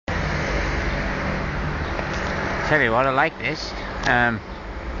Tell you what, I like this.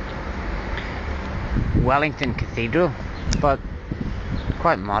 Wellington Cathedral, but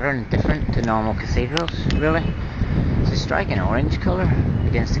quite modern, different to normal cathedrals, really. It's a striking orange colour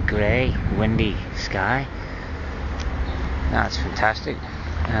against the grey, windy sky. That's fantastic.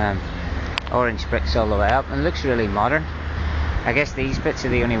 Orange bricks all the way up, and it looks really modern. I guess these bits are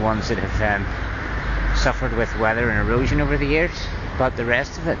the only ones that have suffered with weather and erosion over the years, but the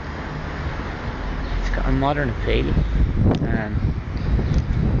rest of it, it's got a modern appeal.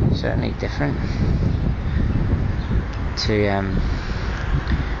 Certainly different to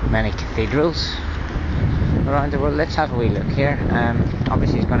many cathedrals around the world. Let's have a wee look here.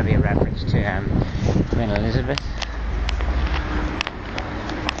 Obviously it's going to be a reference to Queen Elizabeth.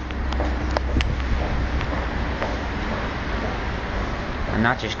 And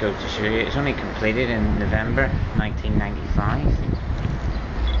that just goes to show you, it's only completed in November 1995.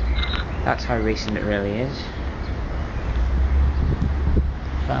 That's how recent it really is.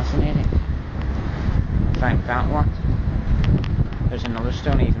 Fascinating. In fact, that one, there's another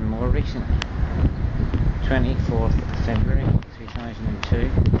stone even more recent. 24th of February 2002.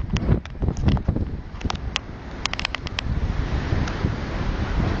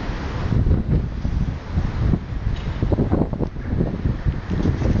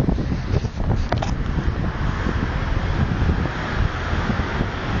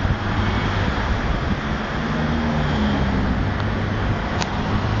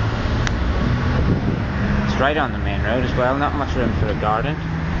 Right on the main road as well, not much room for a garden,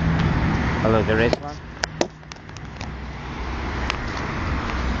 although there is one.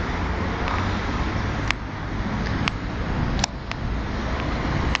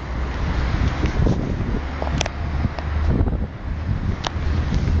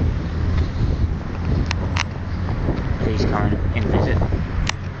 Please come and visit.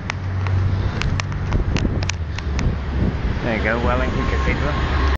 There you go, Wellington Cathedral.